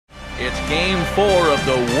It's Game 4 of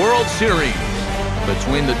the World Series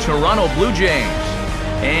between the Toronto Blue Jays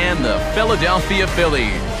and the Philadelphia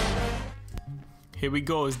Phillies. Here we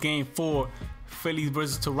go. It's Game 4. Phillies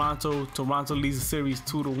versus Toronto. Toronto leads the series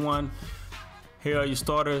 2-1. Here are your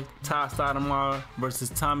starters: Todd Stoudemire versus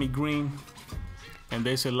Tommy Green. And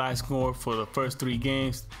there's your live score for the first 3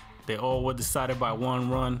 games. They all were decided by 1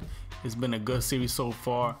 run. It's been a good series so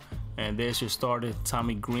far. And there's your starter,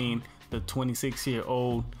 Tommy Green, the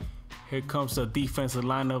 26-year-old. Here comes the defensive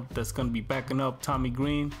lineup that's going to be backing up Tommy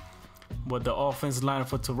Green. But the offensive lineup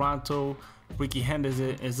for Toronto, Ricky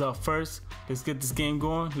Henderson is up first. Let's get this game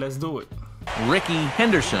going. Let's do it. Ricky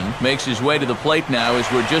Henderson makes his way to the plate now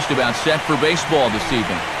as we're just about set for baseball this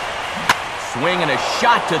evening. Swing and a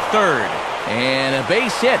shot to third. And a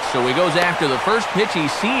base hit, so he goes after the first pitch he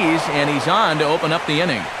sees, and he's on to open up the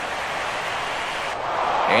inning.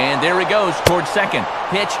 And there he goes towards second.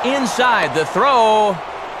 Pitch inside. The throw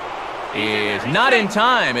is not in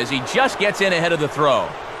time as he just gets in ahead of the throw.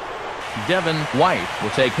 Devin White will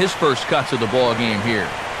take his first cuts of the ball game here.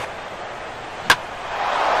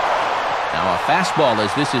 Now a fastball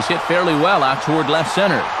as this is hit fairly well out toward left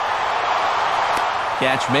center.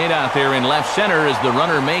 Catch made out there in left center as the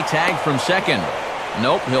runner may tag from second.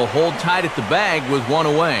 Nope, he'll hold tight at the bag with 1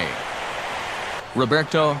 away.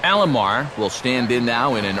 Roberto Alomar will stand in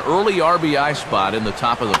now in an early RBI spot in the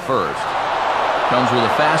top of the first. Comes with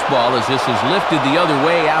a fastball as this is lifted the other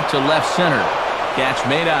way out to left center. Catch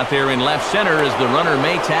made out there in left center as the runner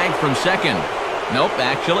may tag from second. Nope,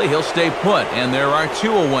 actually he'll stay put, and there are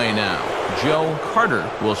 2 away now. Joe Carter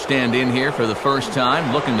will stand in here for the first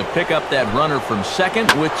time, looking to pick up that runner from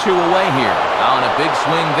second with 2 away here. On a big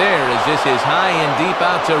swing there as this is high and deep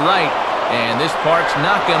out to right. And this park's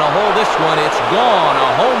not going to hold this one. It's gone. A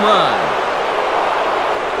home run.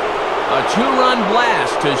 A 2-run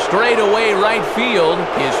blast to straightaway right field.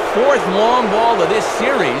 His 4th long ball of this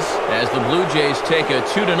series as the Blue Jays take a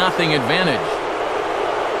 2-0 advantage.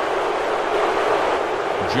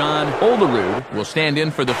 John Olerud will stand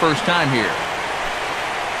in for the first time here.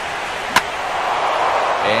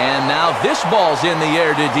 And now this ball's in the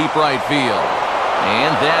air to deep right field.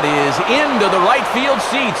 And that is into the right field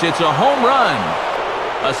seats. It's a home run.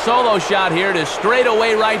 A solo shot here to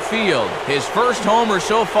straightaway right field. His first homer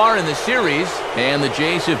so far in the series. And the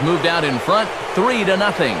Jays have moved out in front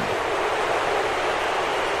 3-0.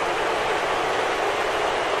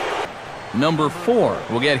 Number 4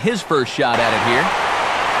 will get his first shot at it here.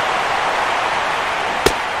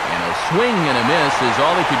 Swing and a miss as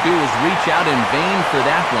all he could do was reach out in vain for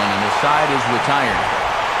that one, and the side is retired.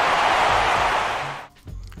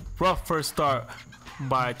 Rough first start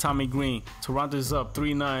by Tommy Green. Toronto's up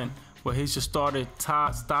 3-9. Well, here's your starter,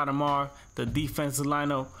 Todd Stoudemire. The defensive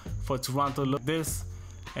lineup for Toronto look this.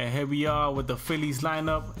 And here we are with the Phillies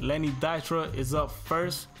lineup. Lenny Dykstra is up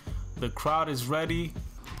first. The crowd is ready.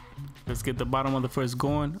 Let's get the bottom of the first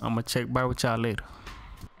going. I'm going to check back with y'all later.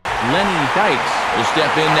 Lenny Dykes will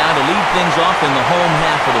step in now to lead things off in the home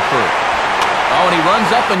half of the first. Oh, and he runs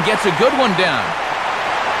up and gets a good one down.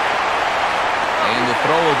 And the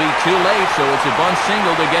throw will be too late, so it's a bunt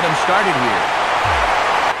single to get him started here.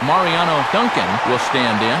 Mariano Duncan will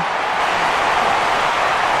stand in.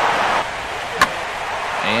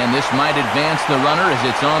 And this might advance the runner as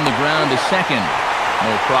it's on the ground to second.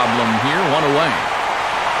 No problem here, 1 away.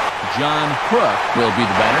 John Crook will be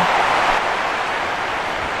the batter.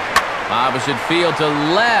 Opposite field to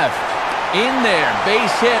left. In there.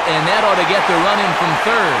 Base hit, and that ought to get the run in from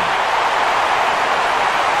third.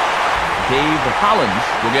 Dave Hollins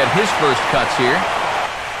will get his first cuts here.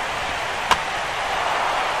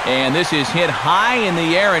 And this is hit high in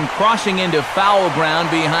the air and crossing into foul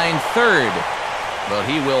ground behind third. But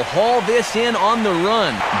he will haul this in on the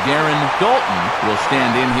run. Darren Dalton will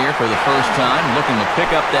stand in here for the first time, looking to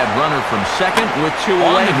pick up that runner from second with 2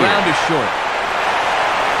 away. On the ground is short.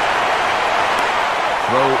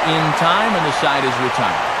 Throw in time, and the side is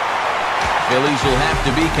retired. Phillies will have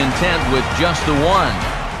to be content with just the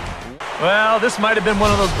 1. Well, this might have been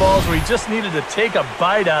one of those balls where he just needed to take a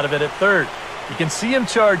bite out of it at third. You can see him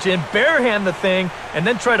charge in, barehand the thing, and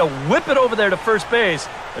then try to whip it over there to first base,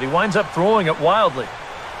 but he winds up throwing it wildly.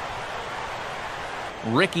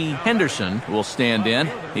 Ricky Henderson will stand in.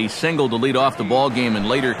 He singled to lead off the ball game and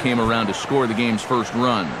later came around to score the game's first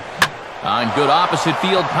run. On good opposite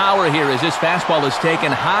field power here as this fastball is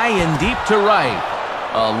taken high and deep to right.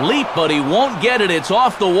 A leap, but he won't get it. It's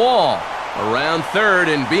off the wall. Around third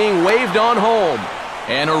and being waved on home.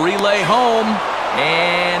 And a relay home.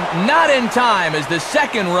 And not in time as the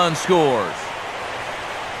second run scores.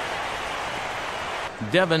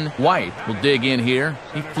 Devin White will dig in here.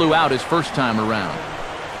 He flew out his first time around.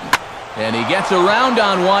 And he gets around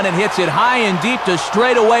on one and hits it high and deep to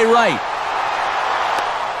straightaway right.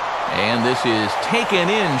 And this is taken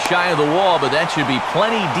in shy of the wall, but that should be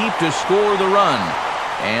plenty deep to score the run.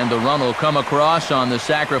 And the run will come across on the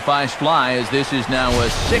sacrifice fly, as this is now a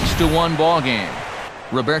 6-1 ball game.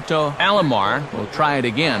 Roberto Alomar will try it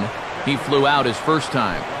again. He flew out his first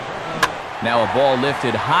time. Now a ball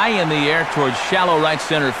lifted high in the air towards shallow right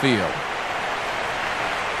center field.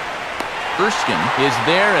 Erskine is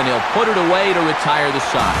there, and he'll put it away to retire the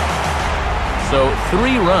side. So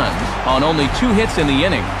 3 runs on only 2 hits in the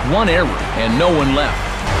inning, 1 error, and no one left.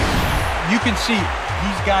 You can see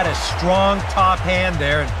he's got a strong top hand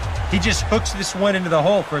there, and he just hooks this one into the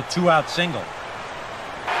hole for a 2-out single.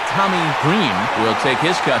 Tommy Green will take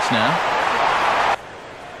his cuts now.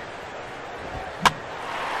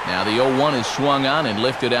 Now the 0-1 is swung on and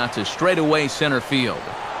lifted out to straightaway center field.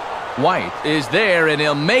 White is there, and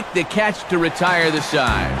he'll make the catch to retire the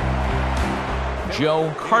side.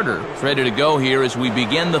 Joe Carter ready to go here as we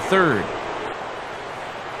begin the 3rd.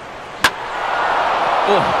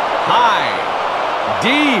 Oh, high,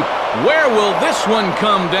 deep. Where will this one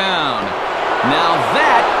come down? Now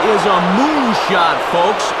that is a moonshot,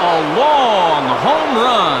 folks. A long home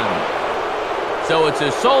run. So it's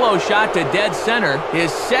a solo shot to dead center,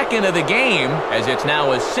 his 2nd of the game, as it's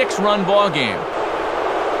now a 6-run ball game.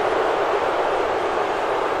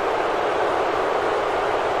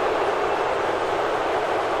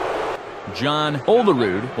 John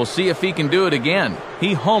Olerud will see if he can do it again.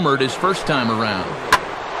 He homered his first time around.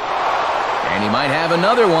 And he might have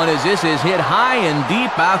another one, as this is hit high and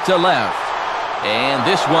deep out to left. And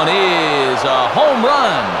this one is a home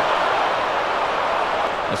run.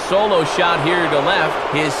 A solo shot here to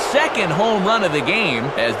left, his 2nd home run of the game,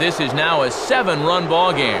 as this is now a 7-run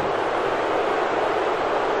ball game.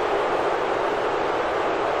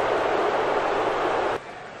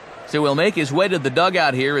 So he'll make his way to the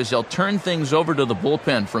dugout here as they'll turn things over to the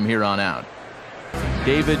bullpen from here on out.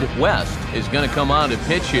 David West is going to come on to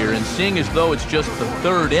pitch here, and seeing as though it's just the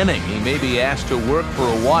 3rd inning, he may be asked to work for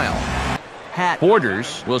a while. Pat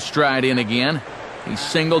Borders will stride in again. He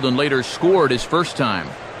singled and later scored his first time.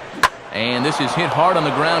 And this is hit hard on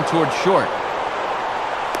the ground towards short.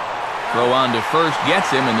 Throw on to first gets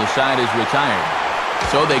him, and the side is retired.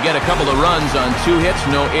 So they get a couple of runs on 2 hits,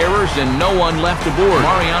 no errors, and no one left aboard.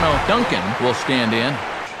 Mariano Duncan will stand in.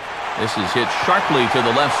 This is hit sharply to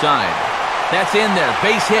the left side. That's in there,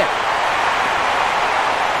 base hit.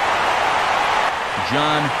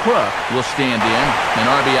 John Crook will stand in, an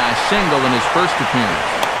RBI single in his first appearance.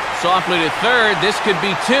 Softly to third, this could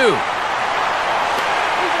be 2.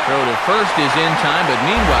 Throw to first is in time, but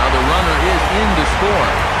meanwhile the runner is in to score.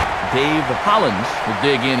 Dave Hollins will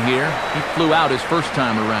dig in here. He flew out his first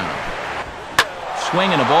time around.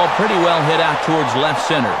 Swinging a ball pretty well hit out towards left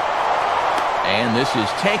center. And this is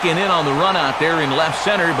taken in on the run out there in left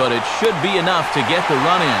center, but it should be enough to get the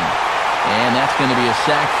run in. And that's going to be a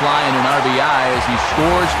sac fly and an RBI as he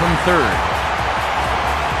scores from 3rd.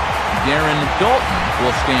 Darren Dalton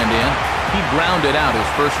will stand in. He grounded out his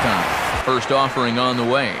first time. First offering on the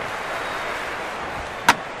way.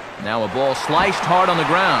 Now a ball sliced hard on the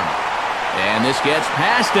ground. And this gets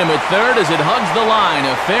past him at 3rd as it hugs the line.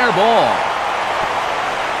 A fair ball.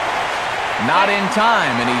 Not in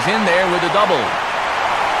time, and he's in there with a double.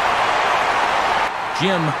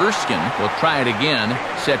 Jim Erskine will try it again.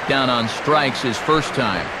 Set down on strikes his first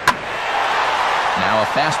time. Now a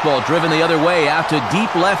fastball driven the other way out to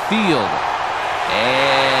deep left field.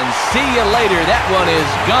 And see you later. That one is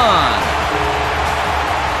gone.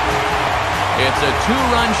 It's a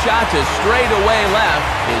 2-run shot to straightaway left,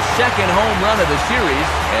 his 2nd home run of the series,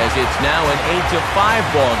 as it's now an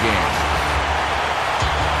 8-5 ball game.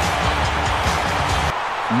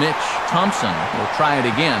 Mitch Thompson will try it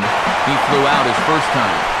again. He flew out his first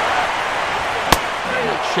time. And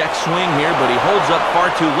a check swing here, but he holds up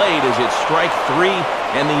far too late as it's strike 3,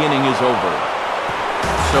 and the inning is over.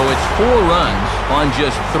 So it's 4 runs on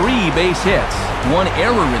just 3 base hits, 1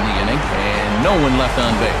 error in the inning, and no one left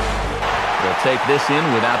on base. They'll take this in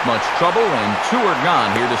without much trouble, and 2 are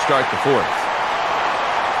gone here to start the 4th.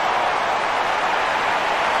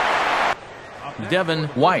 Devin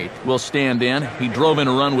White will stand in. He drove in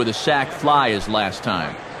a run with a sac fly his last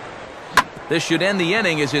time. This should end the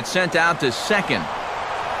inning as it's sent out to 2nd.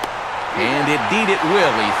 And indeed it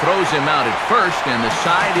will. He throws him out at first, and the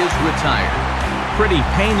side is retired. Pretty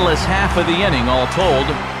painless half of the inning all told.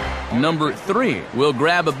 Number 3 will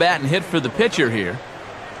grab a bat and hit for the pitcher here.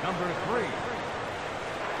 Number 3.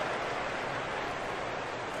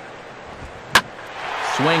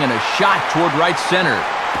 Swing and a shot toward right center.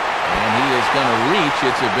 And he is going to reach.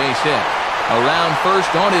 It's a base hit. Around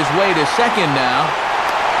first, on his way to second now.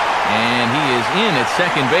 And he is in at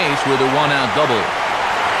second base with a one-out double.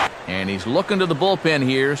 And he's looking to the bullpen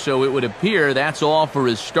here, so it would appear that's all for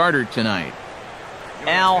his starter tonight.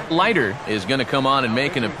 Al Leiter is going to come on and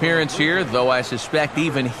make an appearance here, though I suspect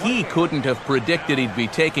even he couldn't have predicted he'd be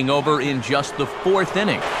taking over in just the fourth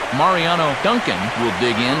inning. Mariano Duncan will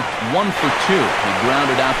dig in, 1 for 2. He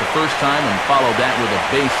grounded out the first time and followed that with a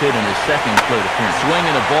base hit in his second plate appearance.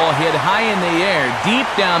 Swinging a ball hit high in the air, deep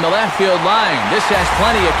down the left field line. This has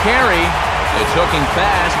plenty of carry. It's hooking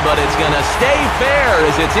fast, but it's going to stay fair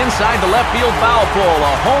as it's inside the left field foul pole.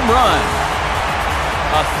 A home run.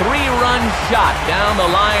 A 3-run shot down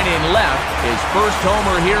the line in left. His first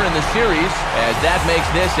homer here in the series, as that makes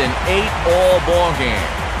this an 8-all ball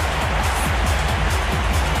game.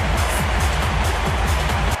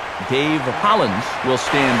 Dave Hollins will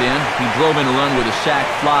stand in. He drove in a run with a sac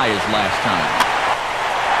fly his last time.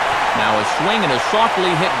 Now a swing and a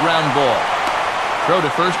softly hit ground ball. Throw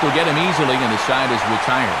to first will get him easily, and the side is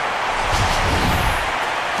retired.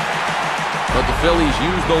 But the Phillies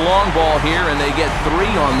use the long ball here, and they get 3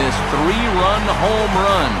 on this 3-run home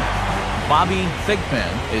run. Bobby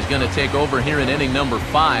Thigpen is going to take over here in inning number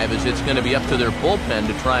 5, as it's going to be up to their bullpen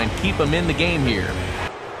to try and keep him in the game here.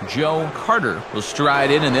 Joe Carter will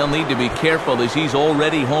stride in, and they'll need to be careful as he's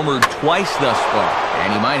already homered twice thus far.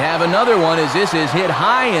 And he might have another one as this is hit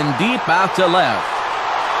high and deep out to left.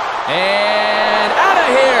 And out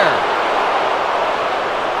of here!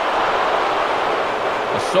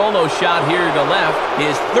 Solo shot here to left,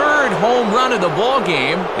 his 3rd home run of the ball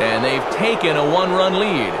game, and they've taken a 1-run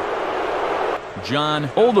lead. John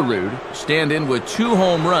Olerud stand in with 2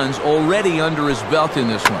 home runs already under his belt in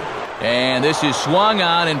this one. And this is swung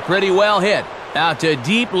on and pretty well hit out to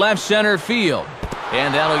deep left center field,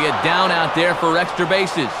 and that'll get down out there for extra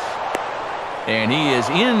bases. And he is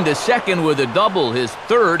into second with a double, his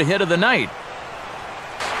 3rd hit of the night.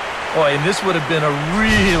 Boy, and this would have been a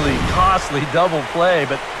really costly double play,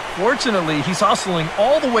 but fortunately, he's hustling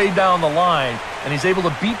all the way down the line, and he's able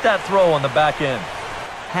to beat that throw on the back end.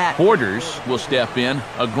 Pat Borders will step in,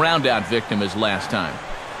 a ground-out victim his last time.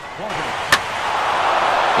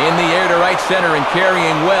 In the air to right center and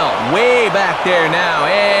carrying well. Way back there now,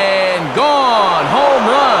 and gone! Home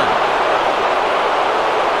run!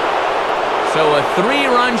 So a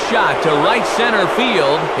 3-run shot to right center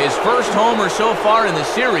field, his first homer so far in the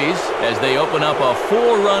series, as they open up a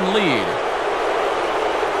 4-run lead.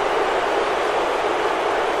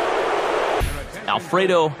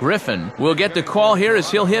 Alfredo Griffin will get the call here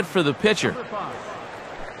as he'll hit for the pitcher.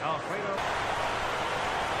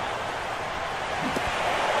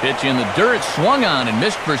 Pitch in the dirt, swung on and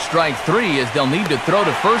missed for strike 3 as they'll need to throw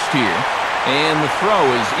to first here. And the throw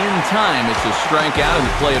is in time. It's a strikeout, and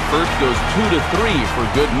the play at first goes 2-3 for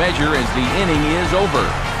good measure as the inning is over.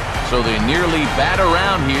 So they nearly bat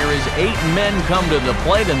around here as 8 men come to the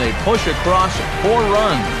plate, and they push across 4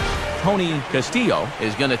 runs. Tony Castillo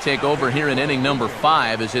is going to take over here in inning number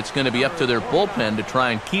 5, as it's going to be up to their bullpen to try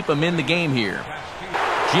and keep them in the game here.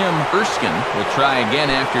 Jim Erskine will try again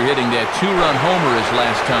after hitting that 2-run homer his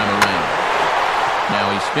last time around. Now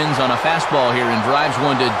he spins on a fastball here and drives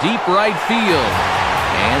one to deep right field.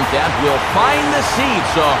 And that will find the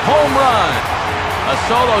seats, a home run. A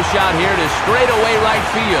solo shot here to straightaway right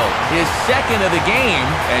field. His 2nd of the game,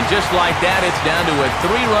 and just like that, it's down to a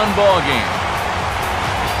 3-run ball game.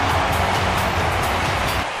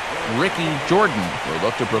 Ricky Jordan will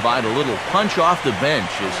look to provide a little punch off the bench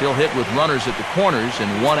as he'll hit with runners at the corners and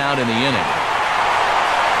 1 out in the inning.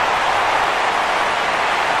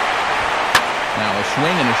 Now a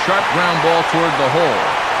swing and a sharp ground ball toward the hole.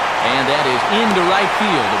 And that is into right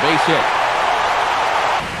field, a base hit.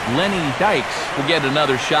 Lenny Dykes will get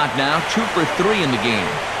another shot now, 2 for 3 in the game.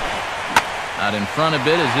 Out in front a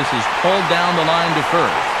bit as this is pulled down the line to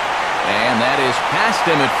first. And that is past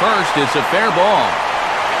him at first. It's a fair ball.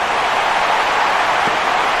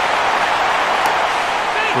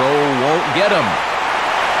 Throw won't get him.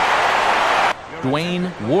 Dwayne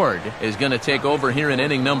Ward is going to take over here in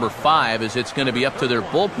inning number 5, as it's going to be up to their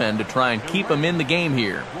bullpen to try and keep him in the game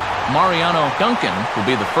here. Mariano Duncan will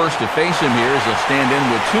be the first to face him here as they'll stand in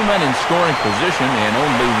with 2 men in scoring position and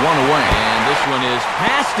only 1 away. And this one is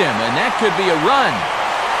past him, and that could be a run.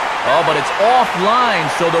 Oh, but it's offline,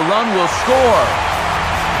 so the run will score.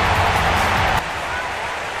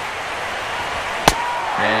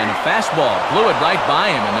 And a fastball blew it right by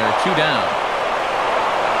him, and there are 2 down.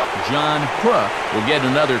 John Crook will get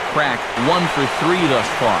another crack, 1 for 3 thus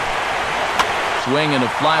far. Swing and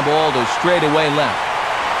a fly ball to straightaway left.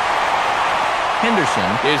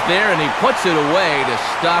 Henderson is there, and he puts it away to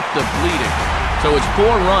stop the bleeding. So it's 4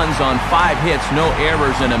 runs on 5 hits, no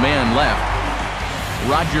errors, and a man left.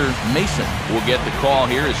 Roger Mason will get the call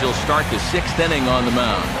here as he'll start the 6th inning on the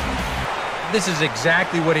mound. This is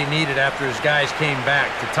exactly what he needed after his guys came back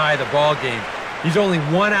to tie the ball game. He's only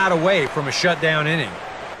 1 out away from a shutdown inning.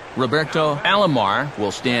 Roberto Alomar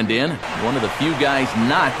will stand in, one of the few guys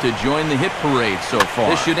not to join the hit parade so far.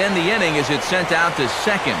 This should end the inning as it's sent out to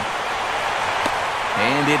second.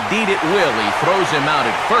 And indeed it will. He throws him out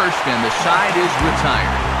at first, and the side is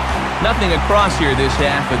retired. Nothing across here this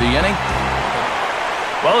half of the inning.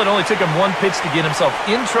 Well, it only took him 1 pitch to get himself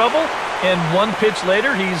in trouble, and 1 pitch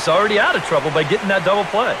later, he's already out of trouble by getting that double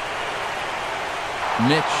play.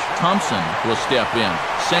 Mitch Thompson will step in.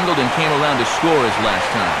 Singled and came around to score his last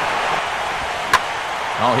time.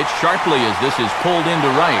 Oh, hit sharply as this is pulled into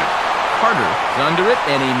right. Carter is under it,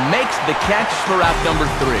 and he makes the catch for out number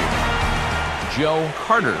 3. Joe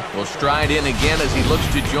Carter will stride in again as he looks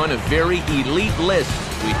to join a very elite list.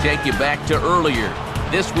 We take you back to earlier.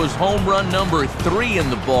 This was home run number 3 in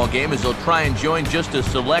the ballgame as he'll try and join just a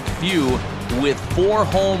select few with 4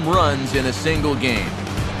 home runs in a single game.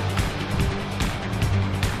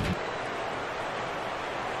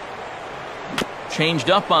 Changed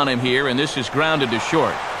up on him here, and this is grounded to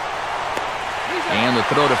short. And the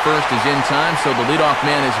throw to first is in time, so the leadoff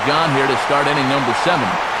man is gone here to start inning number 7.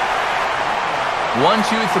 1, 2,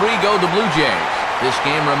 3 go the Blue Jays. This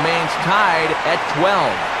game remains tied at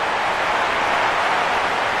 12.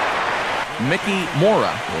 Mickey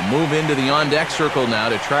Mora will move into the on-deck circle now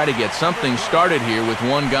to try to get something started here with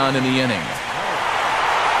 1 gone in the inning.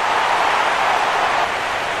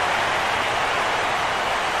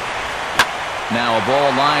 Now a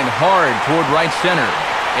ball lined hard toward right center.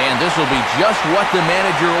 And this will be just what the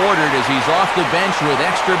manager ordered as he's off the bench with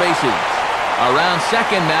extra bases. Around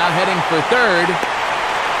second now, heading for third.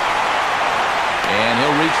 And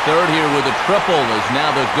he'll reach third here with a triple as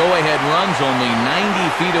now the go-ahead run's only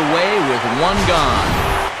 90 feet away with 1 gone.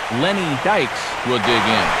 Lenny Dykes will dig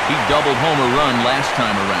in. He doubled home a run last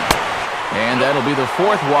time around. And that'll be the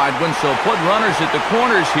 4th wide one, so put runners at the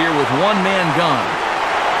corners here with 1 man gone.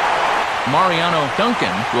 Mariano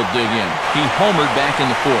Duncan will dig in. He homered back in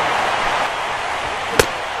the 4th.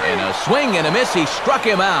 And a swing and a miss. He struck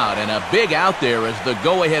him out. And a big out there as the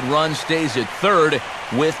go-ahead run stays at third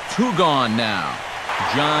with 2 gone now.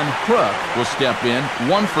 John Kruk will step in.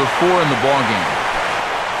 1 for 4 in the ballgame.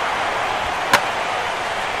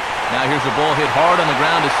 Now here's a ball hit hard on the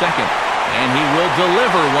ground to second. And he will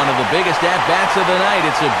deliver one of the biggest at-bats of the night.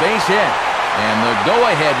 It's a base hit. And the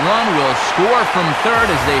go-ahead run will score from third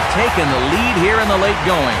as they've taken the lead here in the late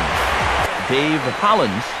going. Dave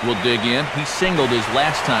Hollins will dig in. He singled his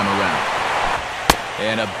last time around.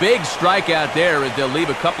 And a big strikeout there as they'll leave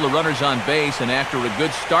a couple of runners on base, and after a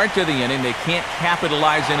good start to the inning, they can't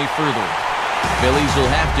capitalize any further. Phillies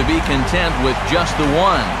will have to be content with just the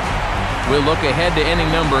 1. We'll look ahead to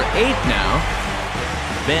inning number 8 now.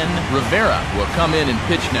 Ben Rivera will come in and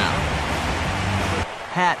pitch now.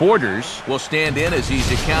 Pat Borders will stand in as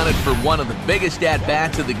he's accounted for one of the biggest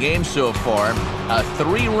at-bats of the game so far. A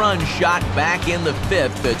 3-run shot back in the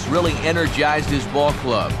 5th that's really energized his ball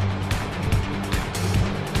club.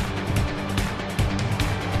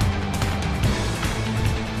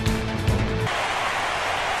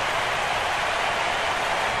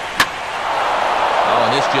 Oh,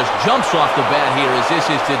 and this just jumps off the bat here as this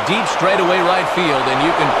is to deep straightaway right field, and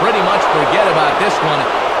you can pretty much forget about this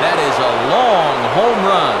one. That is a long home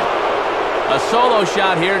run. A solo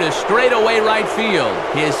shot here to straightaway right field.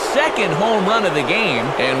 His 2nd home run of the game,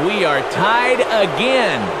 and we are tied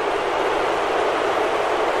again.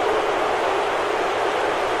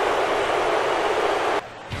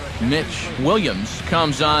 Mitch Williams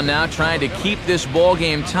comes on now trying to keep this ball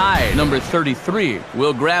game tied. Number 33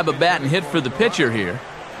 will grab a bat and hit for the pitcher here.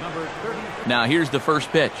 Now here's the first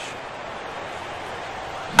pitch.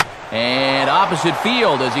 And opposite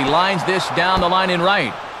field as he lines this down the line in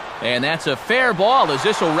right. And that's a fair ball as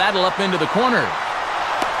this will rattle up into the corner.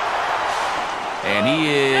 And he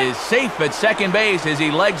is safe at second base as he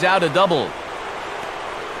legs out a double.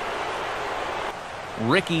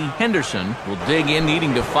 Ricky Henderson will dig in,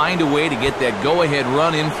 needing to find a way to get that go-ahead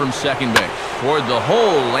run in from second base. Toward the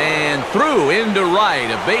hole and through into right,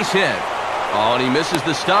 a base hit. Oh, and he misses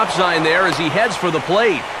the stop sign there as he heads for the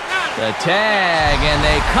plate. The tag, and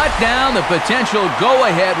they cut down the potential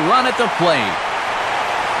go-ahead run at the plate.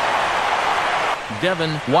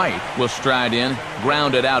 Devin White will stride in,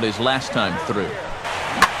 grounded out his last time through.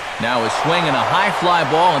 Now a swing and a high fly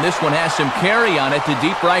ball, and this one has some carry on it to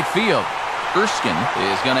deep right field. Erskine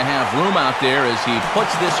is going to have room out there as he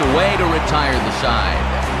puts this away to retire the side.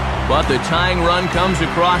 But the tying run comes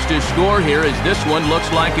across to score here as this one looks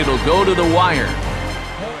like it'll go to the wire.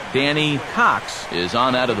 Danny Cox is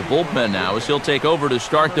on out of the bullpen now as he'll take over to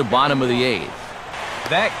start the bottom of the 8th.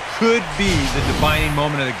 That could be the defining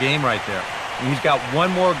moment of the game right there. He's got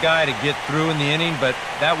one more guy to get through in the inning, but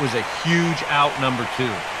that was a huge out, number 2.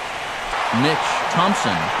 Mitch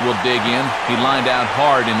Thompson will dig in. He lined out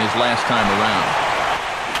hard in his last time around.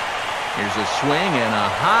 Here's a swing and a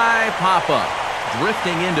high pop-up.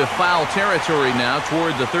 Drifting into foul territory now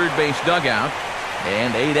toward the third base dugout.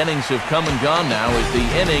 And 8 innings have come and gone now as the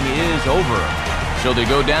inning is over. So they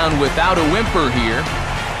go down without a whimper here.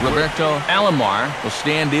 Roberto Alomar will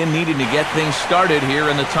stand in, needing to get things started here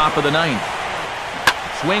in the top of the 9th.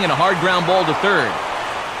 Swing and a hard ground ball to third.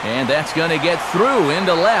 And that's going to get through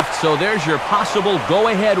into left. So there's your possible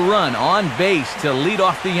go-ahead run on base to lead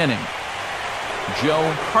off the inning. Joe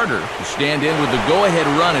Carter will stand in with the go-ahead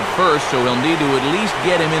run at first, so he'll need to at least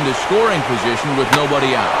get him into scoring position with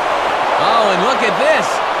nobody out. Oh, and look at this.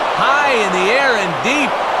 High in the air and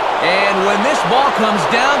deep. And when this ball comes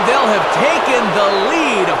down, they'll have taken the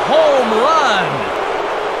lead. Home run.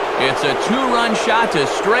 It's a 2-run shot to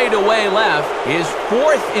straightaway left. His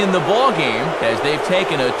 4th in the ball game as they've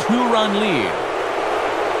taken a 2-run lead.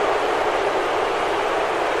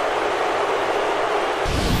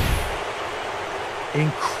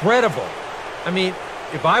 Incredible. I mean,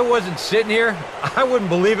 if I wasn't sitting here, I wouldn't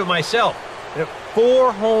believe it myself.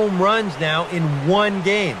 4 home runs now in 1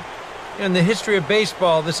 game. In the history of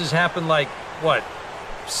baseball, this has happened like, what,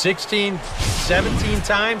 16, 17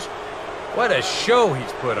 times? What a show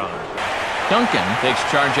he's put on. Duncan takes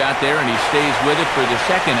charge out there, and he stays with it for the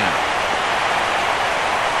second out.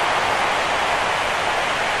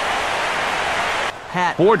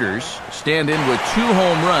 Pat Borders stand in with 2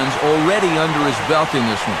 home runs already under his belt in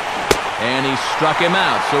this one. And he struck him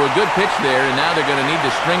out. So a good pitch there, and now they're going to need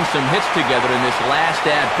to string some hits together in this last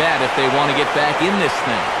at-bat if they want to get back in this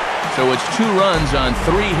thing. So it's 2 runs on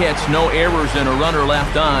 3 hits, no errors, and a runner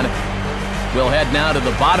left on. We'll head now to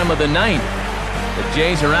the bottom of the 9th. The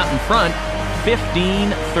Jays are out in front,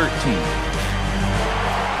 15-13.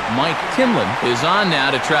 Mike Timlin is on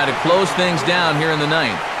now to try to close things down here in the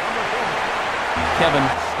 9th. Kevin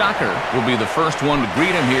Stocker will be the first one to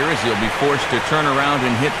greet him here as he'll be forced to turn around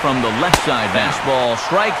and hit from the left side. Fastball,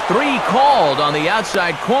 strike 3 called on the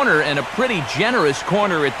outside corner, and a pretty generous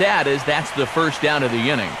corner at that, as that's the first down of the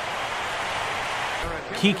inning.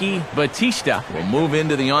 Kiki Batista will move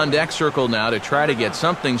into the on-deck circle now to try to get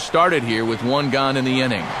something started here with 1 gone in the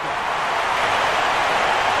inning.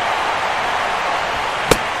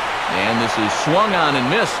 And this is swung on and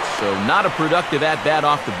missed, so not a productive at-bat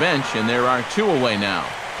off the bench, and there are 2 away now.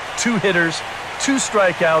 2 hitters, 2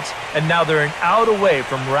 strikeouts, and now they're an out away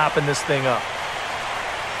from wrapping this thing up.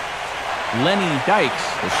 Lenny Dykes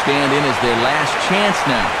will stand in as their last chance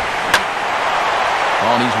now.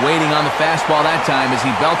 Oh, and he's waiting on the fastball that time as he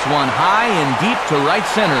belts one high and deep to right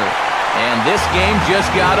center. And this game just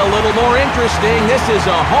got a little more interesting. This is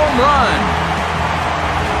a home run.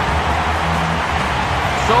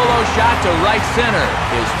 Solo shot to right center.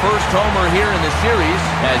 His first homer here in the series,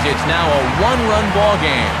 as it's now a 1-run ball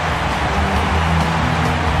game.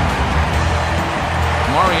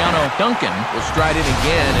 Mariano Duncan will stride in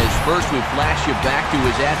again as first we flash you back to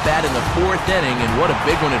his at-bat in the 4th inning, and what a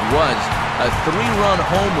big one it was. A 3-run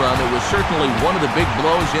home run that was certainly one of the big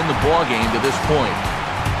blows in the ball game to this point.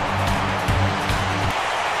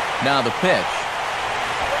 Now the pitch.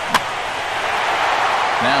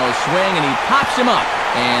 Now a swing, and he pops him up,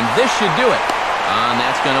 and this should do it. And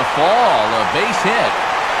that's going to fall, a base hit.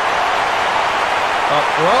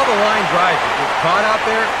 For all the line drives that get caught out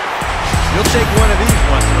there, you'll take one of these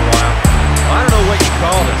once in a while. I don't know what you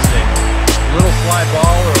call this thing. A little fly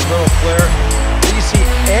ball or a little flare. But you see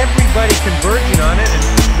everybody converging on it and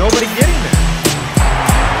nobody getting there.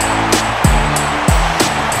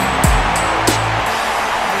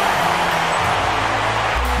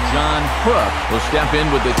 John Crook will step in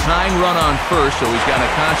with the tying run on first, so he's got to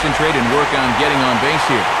concentrate and work on getting on base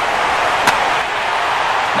here.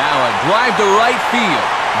 Now a drive to right field.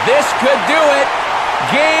 This could do it.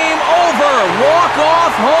 Game over.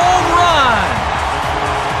 Walk-off home run.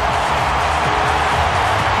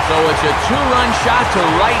 So it's a 2-run shot to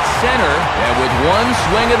right center, and with 1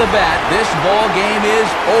 swing of the bat, this ball game is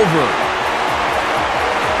over.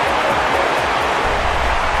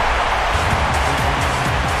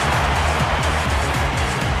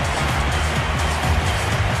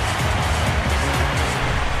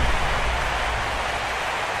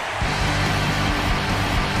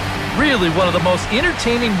 Really one of the most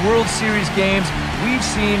entertaining World Series games we've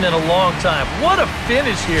seen in a long time. What a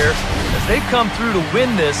finish here as they come through to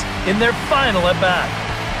win this in their final at-bat.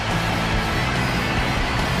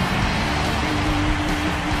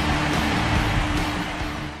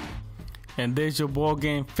 And there's your ball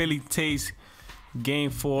game. Philly takes game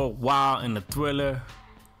 4. Wild and the thriller.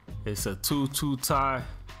 It's a 2-2 tie.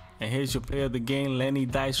 And here's your player of the game, Lenny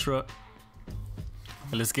Dykstra.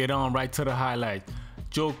 Let's get on right to the highlights.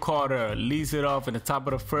 Joe Carter leads it off in the top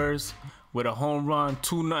of the first with a home run,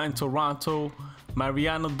 2-0 Toronto.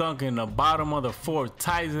 Mariano Duncan in the bottom of the fourth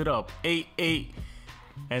ties it up, 8-8.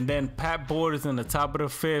 And then Pat Borders in the top of the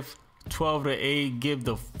fifth, 12-8, give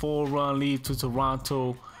the 4-run lead to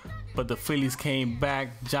Toronto. But the Phillies came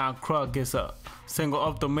back. John Kruk gets a single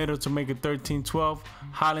up the middle to make it 13-12.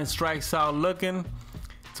 Holland strikes out looking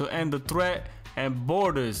to end the threat. And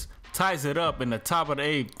Borders ties it up in the top of the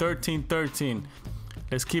eighth, 13-13.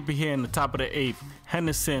 Let's keep it here in the top of the eighth.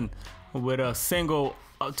 Henderson with a single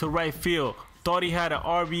up to right field. Thought he had an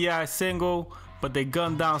RBI single, but they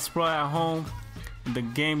gunned down Spur at home. And the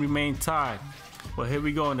game remained tied. Well, here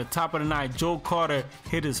we go in the top of the ninth. Joe Carter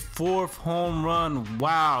hit his 4th home run.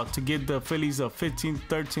 Wow, to give the Phillies a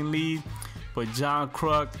 15-13 lead. But John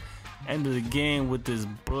Kruk ended the game with this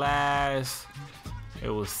blast. It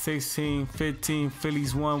was 16-15.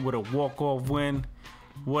 Phillies won with a walk-off win.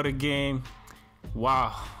 What a game.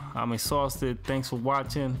 Wow, I'm exhausted. Thanks for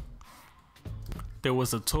watching. There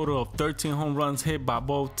was a total of 13 home runs hit by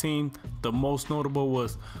both teams. The most notable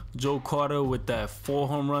was Joe Carter with that 4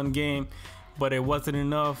 home run game, but it wasn't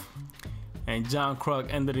enough. And John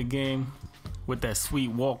Kruk ended the game with that sweet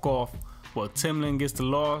walk-off. Well, Timlin gets the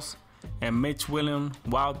loss, and Mitch Williams,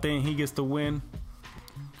 wild thing, he gets the win.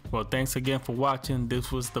 Well, thanks again for watching.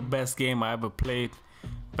 This was the best game I ever played.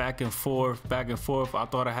 Back and forth, back and forth. I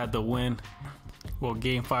thought I had the win. Well,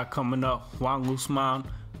 game 5 coming up. Juan Guzman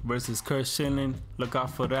versus Kurt Schilling. Look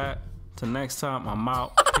out for that. Till next time, I'm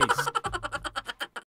out. Peace.